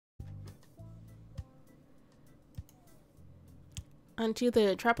onto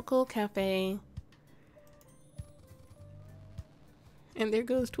the tropical cafe. And there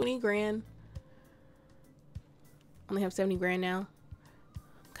goes 20 grand. Only have 70 grand now.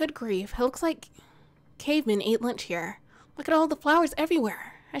 Good grief, it looks like cavemen ate lunch here. Look at all the flowers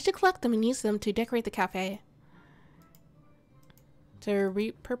everywhere. I should collect them and use them to decorate the cafe. To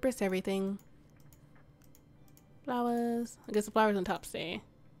repurpose everything. Flowers. I guess the flowers on top stay.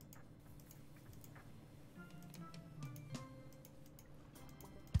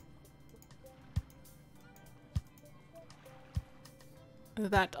 Is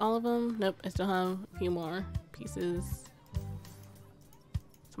that all of them? Nope, I still have a few more pieces.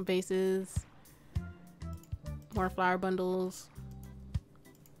 Some vases. More flower bundles.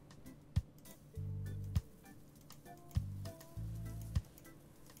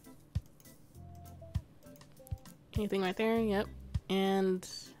 Anything right there? Yep. And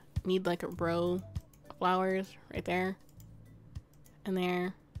need like a row of flowers right there. And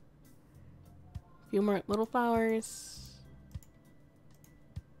there. A few more little flowers.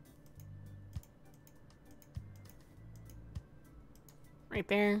 Right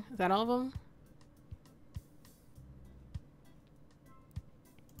there. Is that all of them?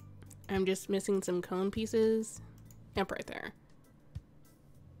 I'm just missing some cone pieces. Yep, right there.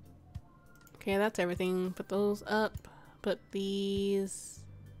 Okay, that's everything. Put those up. Put these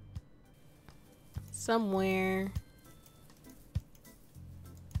somewhere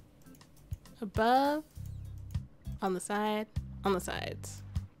above, on the side, on the sides.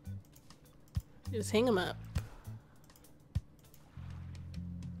 Just hang them up.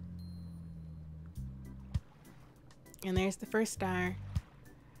 And there's the first star.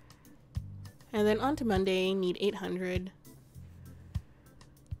 And then on to Monday, need 800.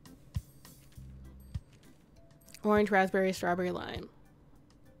 Orange, raspberry, strawberry, lime.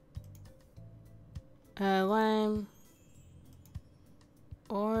 Lime.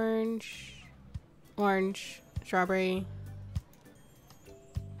 Orange. Orange. Strawberry.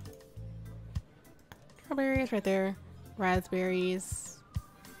 Strawberries right there. Raspberries.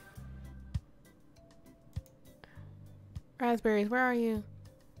 Raspberries, where are you?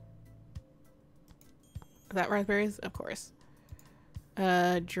 Is that raspberries? Of course.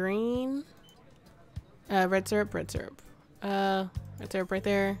 Drain. Red syrup, red syrup. Red syrup right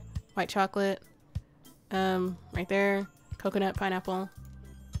there. White chocolate. Right there. Coconut, pineapple.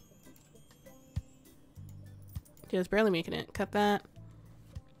 Just barely making it. Cut that.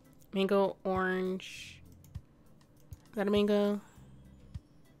 Mango, orange. Is that a mango?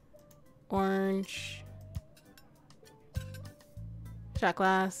 Orange. Shot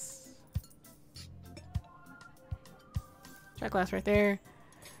glass. Shot glass right there.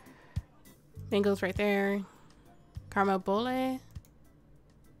 Mangoes right there. Caramel bole.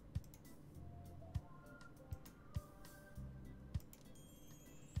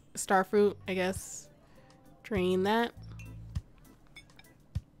 Star fruit, I guess. Drain that.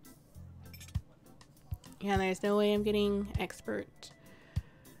 Yeah, there's no way I'm getting expert.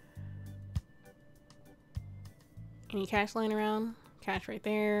 Any cash lying around? Cash right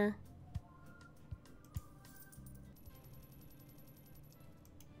there.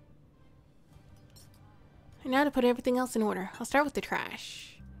 And now to put everything else in order. I'll start with the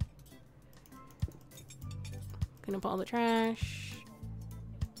trash. Clean up all the trash.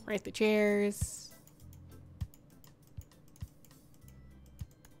 Right the chairs.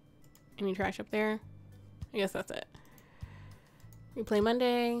 Any trash up there? I guess that's it. Replay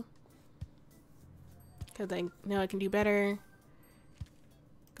Monday. Because I know I can do better.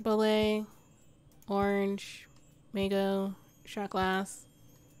 Kabole. Orange. Mango. Shot glass.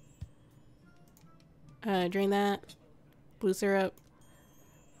 Drain that. Blue syrup.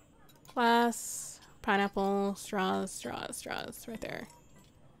 Glass. Pineapple. Straws. Straws. Straws. Right there.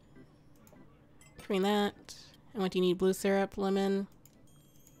 Drain that. And what do you need? Blue syrup. Lemon.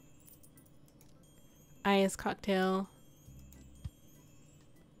 Ice cocktail.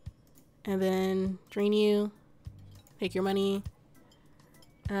 And then drain you. Take your money.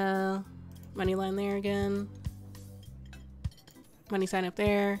 Money line there again. Money sign up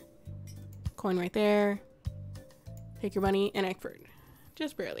there. Coin right there. Take your money and expert.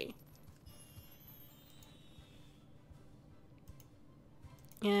 Just barely.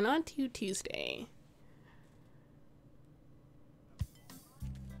 And on to Tuesday.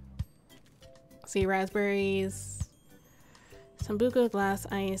 See, raspberries. Sambuca, glass,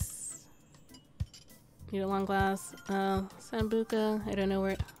 ice. Need a long glass. Sambuca. I don't know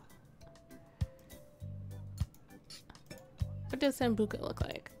where. What does Sambuca look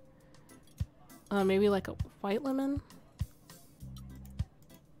like? Maybe like a white lemon?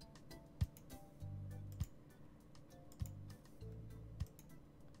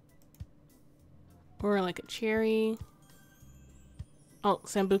 Or like a cherry. Oh,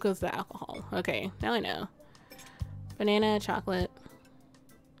 Sambuca's the alcohol. Okay, now I know. Banana, chocolate.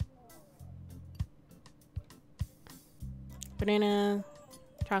 Banana,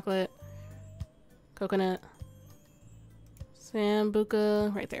 chocolate, coconut,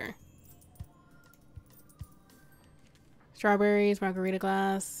 Sambuca, right there. Strawberries, margarita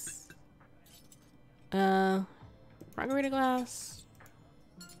glass. Margarita glass.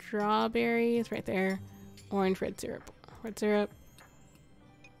 Strawberries, right there. Orange, red syrup. Red syrup.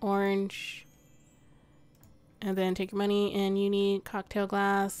 Orange. And then take your money and you need cocktail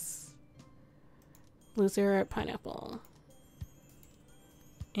glass. Blue syrup, pineapple.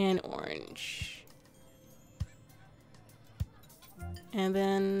 And orange. And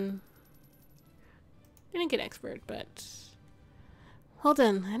then didn't get expert, but hold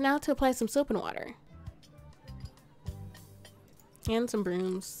on. And now to apply some soap and water. And some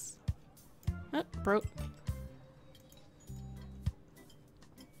brooms. Oh, broke.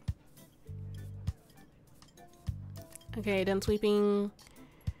 Okay, done sweeping.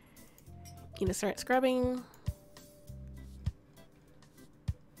 Need to start scrubbing.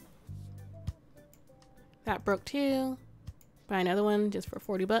 That broke too. Buy another one just for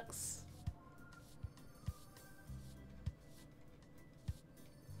 40 bucks.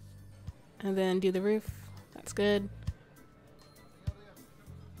 And then do the roof. That's good.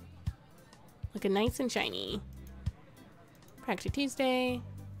 Looking nice and shiny. Practice Tuesday.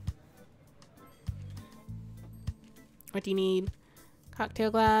 What do you need?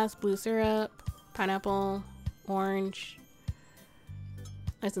 Cocktail glass, blue syrup, pineapple, orange.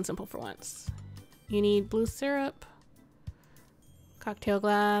 Nice and simple for once. You need blue syrup, cocktail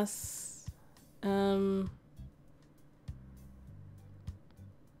glass, banana,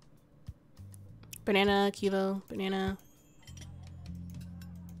 kivo, banana.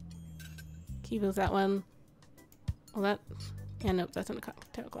 Kivo's that one. Well, that, yeah, nope, that's in the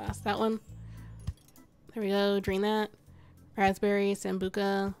cocktail glass. That one. There we go, drain that. Raspberry,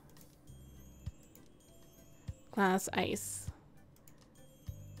 Sambuca, glass, ice.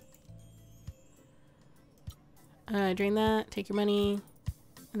 Drain that, take your money.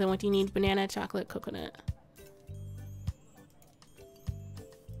 And then what do you need? Banana, chocolate, coconut.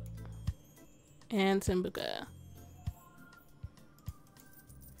 And Sambuca.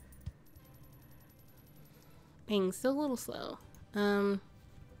 Dang, still a little slow.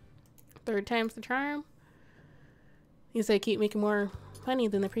 Third time's the charm. You said keep making more money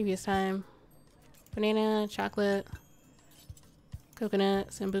than the previous time. Banana, chocolate,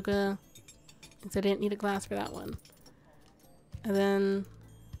 coconut, Sambuca. So I didn't need a glass for that one. And then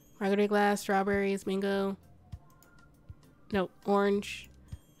margarita glass, strawberries, mango. Nope, orange,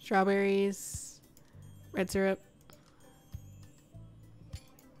 strawberries, red syrup.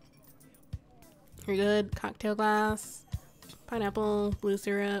 You're good. Cocktail glass, pineapple, blue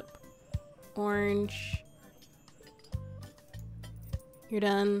syrup, orange. You're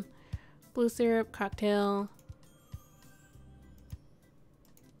done. Blue syrup, cocktail,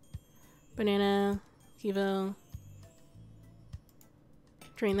 banana, kivo.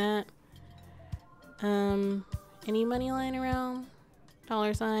 Drain that. Any money lying around?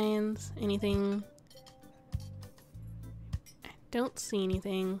 Dollar signs? Anything? I don't see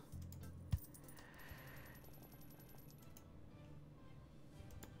anything.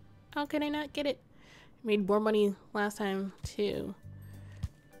 How could I not get it? I made more money last time too.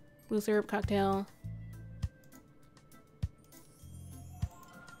 Blue syrup cocktail.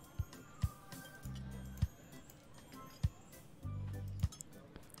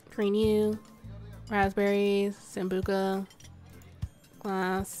 Green U. Raspberries. Sambuca.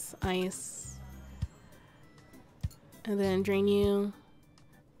 Glass. Ice. And then drain U.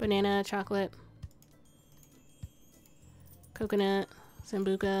 Banana. Chocolate. Coconut.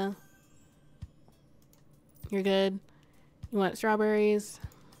 Sambuca. You're good. You want strawberries.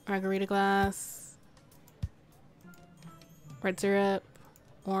 Margarita glass, red syrup,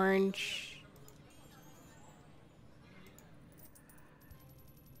 orange.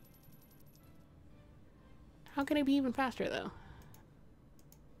 How can it be even faster though?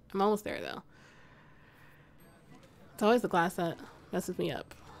 I'm almost there though. It's always the glass that messes me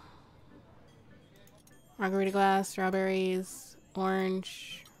up. Margarita glass, strawberries,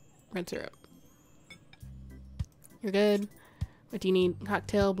 orange, red syrup. You're good. What do you need?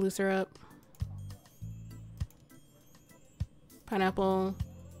 Cocktail, blue syrup, pineapple,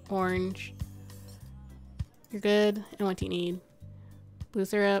 orange. You're good. And what do you need? Blue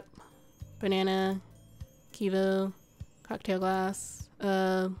syrup, banana, kivo, cocktail glass,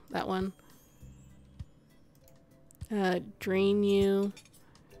 that one. Drain U,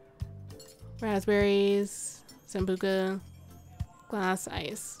 raspberries, sambuca, glass,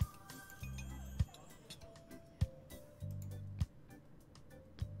 ice.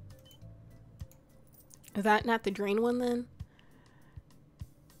 Is that not the drain one then?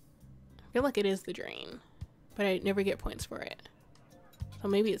 I feel like it is the drain, but I never get points for it. So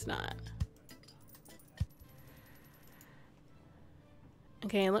maybe it's not.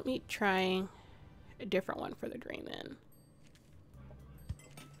 Okay, let me try a different one for the drain then.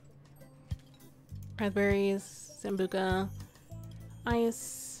 Raspberries, sambuca,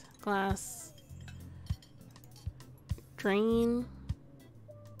 ice, glass, drain.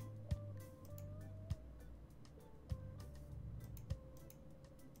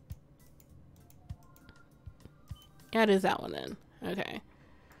 Yeah, it is that one then. Okay.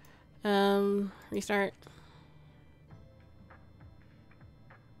 Restart.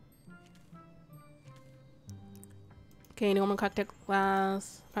 Okay, normal cocktail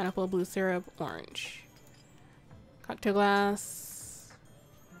glass, pineapple, blue syrup, orange. Cocktail glass,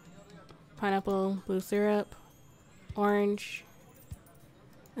 pineapple, blue syrup, orange.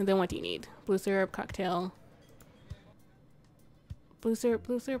 And then what do you need? Blue syrup, cocktail. Blue syrup,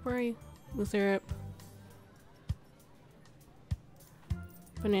 where are you? Blue syrup.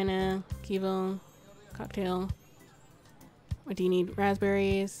 Banana, kivo, cocktail. What do you need?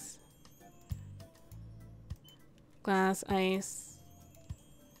 Raspberries, glass, ice,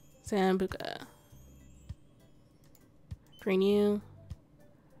 sambuca. Drain you.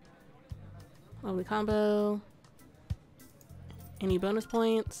 Lovely combo. Any bonus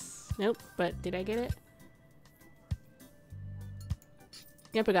points? Nope, but did I get it?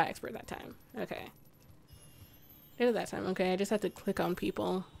 Yep, I got expert that time. Okay. Did it that time. Okay, I just have to click on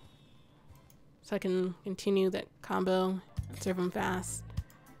people so I can continue that combo and serve them fast.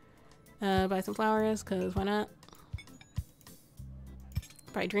 Buy some flowers, because why not?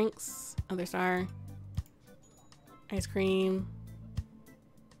 Buy drinks. Other star. Ice cream.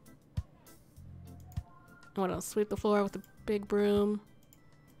 What else? Sweep the floor with the big broom.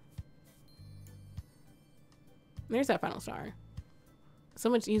 There's that final star. So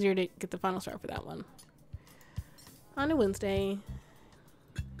much easier to get the final star for that one. On a Wednesday,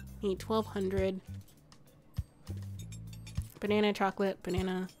 need 1200. Banana, chocolate,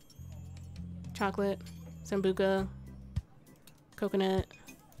 sambuca, coconut,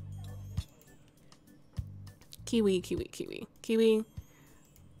 kiwi,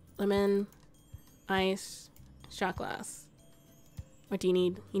 lemon, ice, shot glass. What do you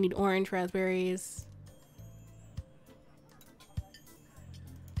need? You need orange, raspberries.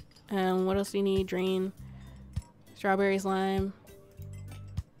 What else do you need? Drain. Strawberries, lime,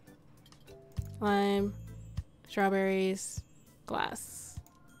 strawberries, glass.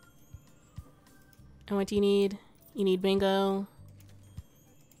 And what do you need? You need mango,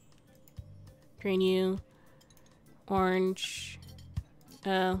 drain you, orange,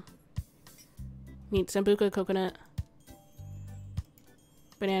 need sambuca, coconut,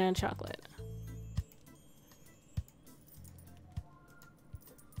 banana, and chocolate.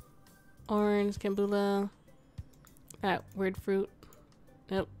 Orange, kambula. That weird fruit.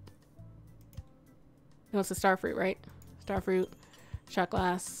 Nope. No, it's a star fruit, right? Star fruit. Shot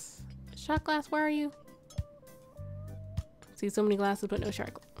glass. Shot glass, where are you? See so many glasses, but no shot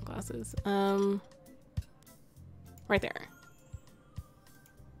glasses. Right there.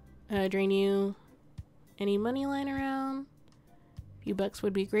 Drain you. Any money lying around? A few bucks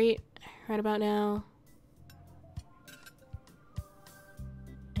would be great right about now.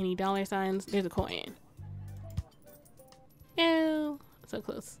 Any dollar signs? There's a coin. Ew, so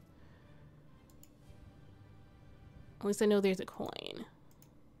close. At least I know there's a coin.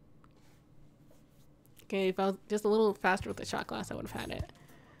 Okay, if I was just a little faster with the shot glass, I would have had it.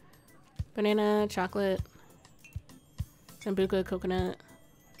 Banana, chocolate, sambuca, coconut.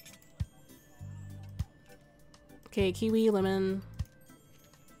 Okay, kiwi, lemon,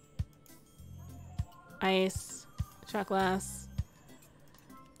 ice, shot glass.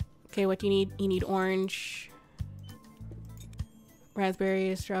 Okay, what do you need? You need orange,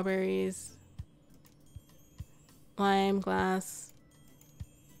 raspberries, strawberries, lime, glass.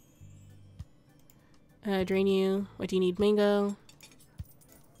 Drain you. What do you need? Mango,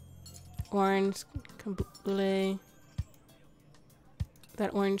 orange, kambule.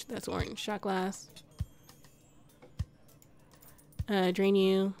 That orange, that's orange. Shot glass. Drain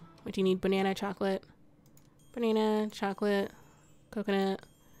you. What do you need? Banana, chocolate, coconut,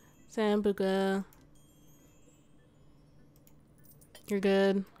 sambuca. You're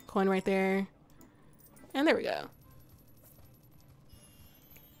good. Coin right there. And there we go.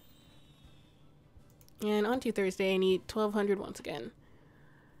 And on to Thursday, I need 1200 once again.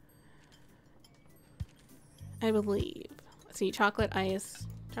 I believe. Let's see, chocolate, ice,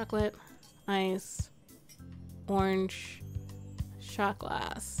 orange, shot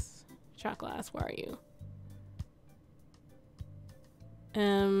glass. Shot glass, where are you?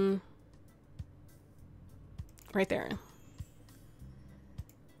 Right there.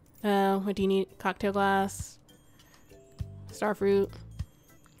 What do you need? Cocktail glass, starfruit,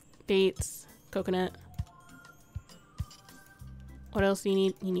 dates, coconut. What else do you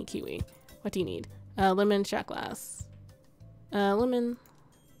need? You need kiwi. What do you need? Lemon, shot glass. Lemon,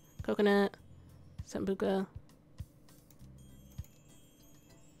 coconut, sambuca,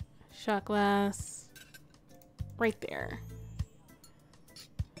 shot glass. Right there.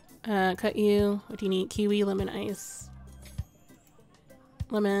 Cut you. What do you need? Kiwi, lemon, ice.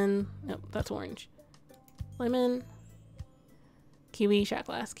 Lemon. Nope, that's orange. Lemon. Kiwi, shot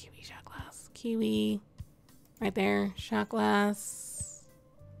glass. Kiwi, shot glass. Kiwi. Right there. Shot glass.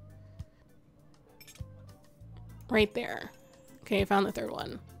 Right there. Okay, I found the third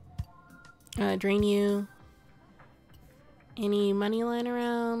one. Drain you. Any money lying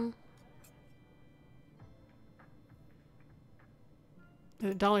around?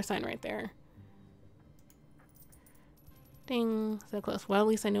 There's a dollar sign right there. Ding, so close. Well, at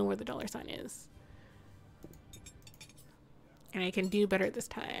least I know where the dollar sign is. And I can do better this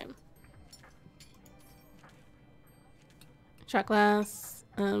time. Shot glass,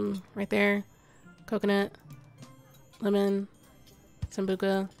 right there. Coconut, lemon,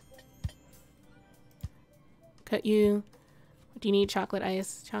 sambuca. Cut you. What do you need? Chocolate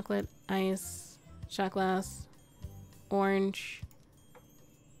ice, shot glass, orange.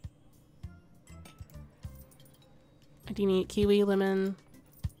 What do you need? Kiwi, lemon.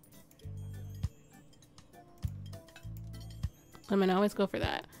 Lemon, I always go for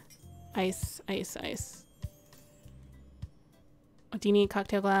that. Ice. What do you need?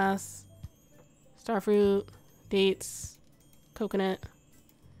 Cocktail glass, starfruit, dates, coconut.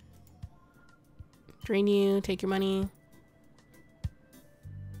 Drain you, take your money.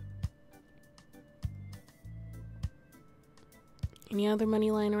 Any other money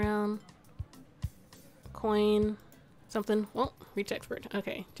lying around? Coin. Something. Well, reach expert.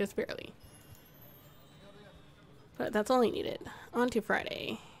 Okay, just barely. But that's all I needed. On to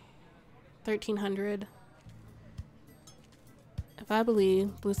Friday. 1300. If I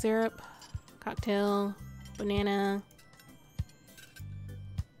believe, blue syrup, cocktail, banana,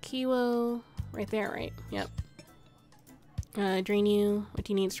 kiwo, right there, right? Yep. Drain you. What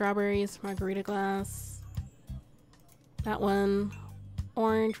do you need? Strawberries, margarita glass. That one.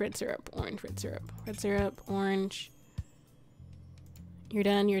 Orange, red syrup, orange. You're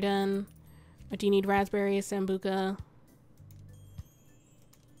done. What do you need? Raspberries, sambuca.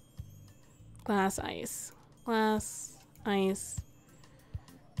 Glass, ice.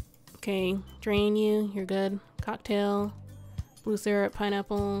 Okay, drain you, you're good. Cocktail, blue syrup,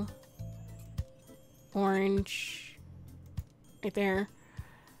 pineapple, orange. Right there.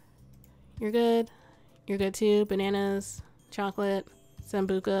 You're good too. Bananas, chocolate,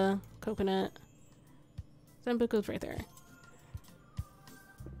 sambuca, coconut. Sambuca's right there.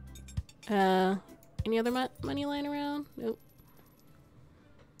 Any other money lying around? Nope.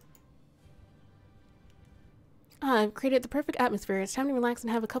 I've created the perfect atmosphere. It's time to relax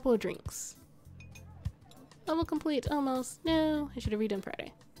and have a couple of drinks. Level complete, almost. No, I should have redone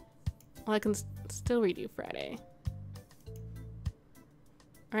Friday. Well, I can still redo Friday.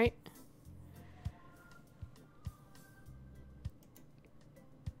 Alright.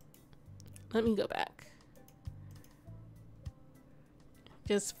 Let me go back.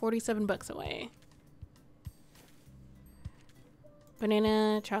 Just 47 bucks away.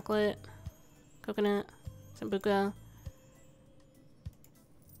 Banana, chocolate, coconut, sambuca.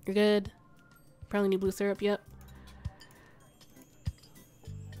 You're good. Probably need blue syrup, yep.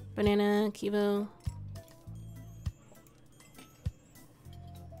 Banana, kivo.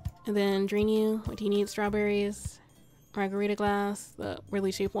 And then drain you. What do you need? Strawberries, margarita glass, the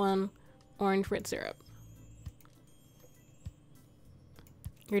really cheap one, orange, red syrup.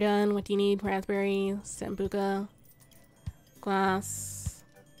 You're done. What do you need? Raspberry, sambuca, glass,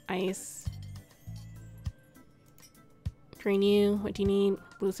 ice. Drain you. What do you need?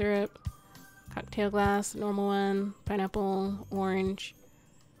 Blue syrup, cocktail glass, normal one, pineapple, orange.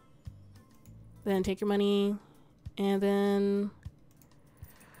 Then take your money, and then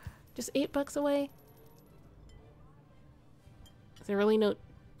just 8 bucks away. Is there really no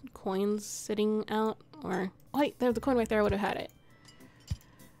coins sitting out? Or wait, there's the coin right there. I would have had it.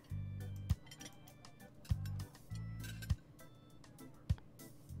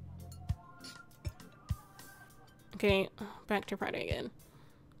 Okay, back to Friday again.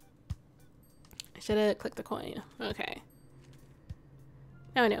 should have clicked the coin. Okay.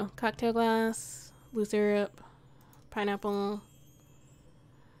 Now I know. Cocktail glass, blue syrup, pineapple,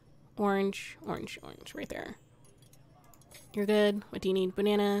 orange, orange, orange, right there. You're good. What do you need?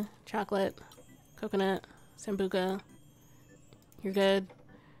 Banana, chocolate, coconut, sambuca. You're good.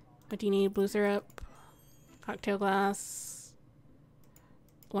 What do you need? Blue syrup, cocktail glass,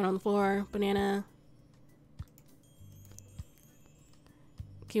 one on the floor, banana,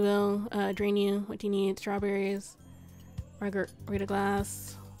 kilo, drain you. What do you need? Strawberries, margarita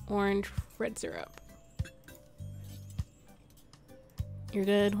glass, orange, red syrup. You're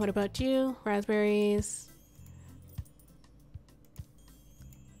good. What about you? Raspberries,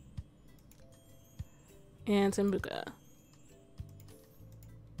 and sambuca.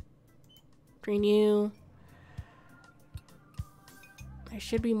 Drain you. There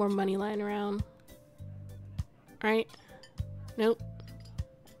should be more money lying around. Right? Nope.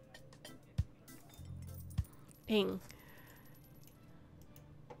 Dang.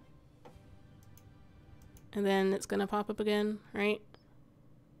 And then it's gonna pop up again, right?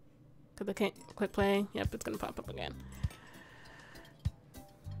 Cause I can't click play. Yep, it's gonna pop up again.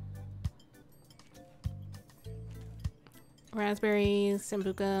 Raspberries,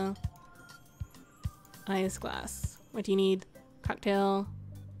 sambuca, ice glass. What do you need? Cocktail,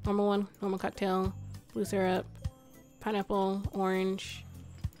 normal one, normal cocktail, blue syrup, pineapple, orange.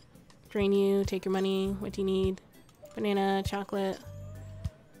 Drain you, take your money. What do you need? Banana, chocolate,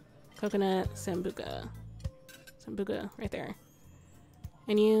 coconut, sambuca. Sambuca, right there.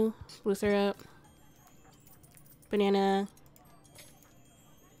 And you, blue syrup, banana,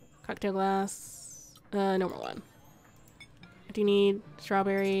 cocktail glass, normal one. What do you need?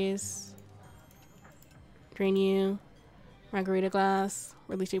 Strawberries, drain you, margarita glass,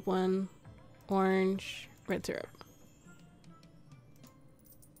 weirdly shaped one, orange, red syrup.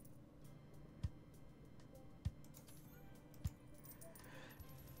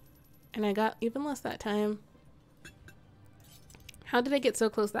 And I got even less that time. How did I get so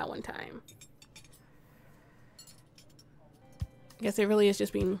close that one time? I guess it really is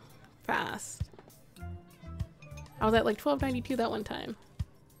just being fast. I was at like 12.92 that one time.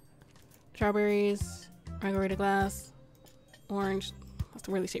 Strawberries, margarita glass, orange, that's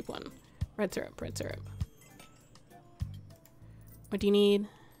the really shaped one. Red syrup, red syrup. What do you need?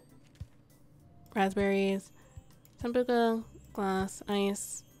 Raspberries, sambuca, glass,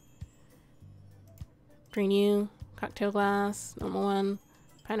 ice. Drain you, cocktail glass, normal one,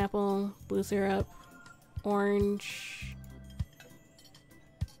 pineapple, blue syrup, orange.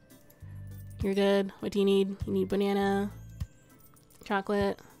 You're good. What do you need? You need banana,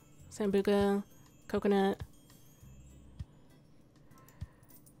 chocolate, sambuca, coconut.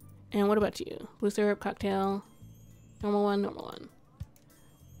 And what about you? Blue syrup, cocktail, normal one, normal one.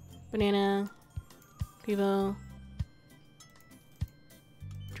 Banana, pivo,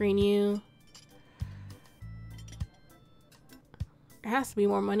 drain you. There has to be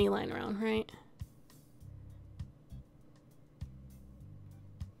more money lying around, right?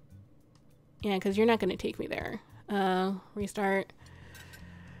 Yeah, because you're not going to take me there. Restart.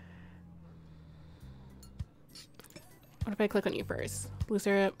 What if I click on you first? Blue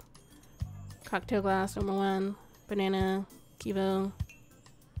syrup, cocktail glass, number one, banana, kivo,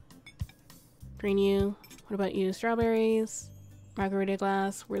 drain you. What about you? Strawberries, margarita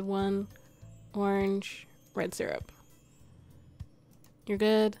glass, weird one, orange, red syrup. You're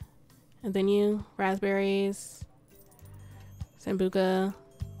good. And then you, raspberries, sambuca,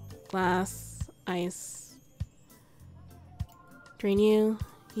 glass, ice. Drain you,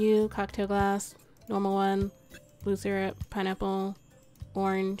 cocktail glass, normal one, blue syrup, pineapple,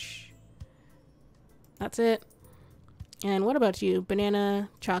 orange. That's it. And what about you? Banana,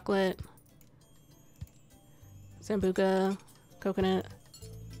 chocolate, sambuca, coconut.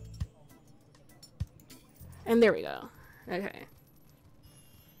 And there we go. Okay.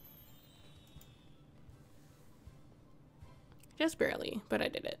 Just barely, but I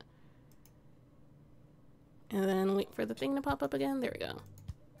did it. And then wait for the thing to pop up again. There we go.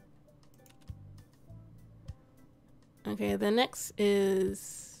 Okay, the next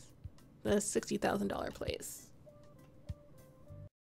is the $60,000 place.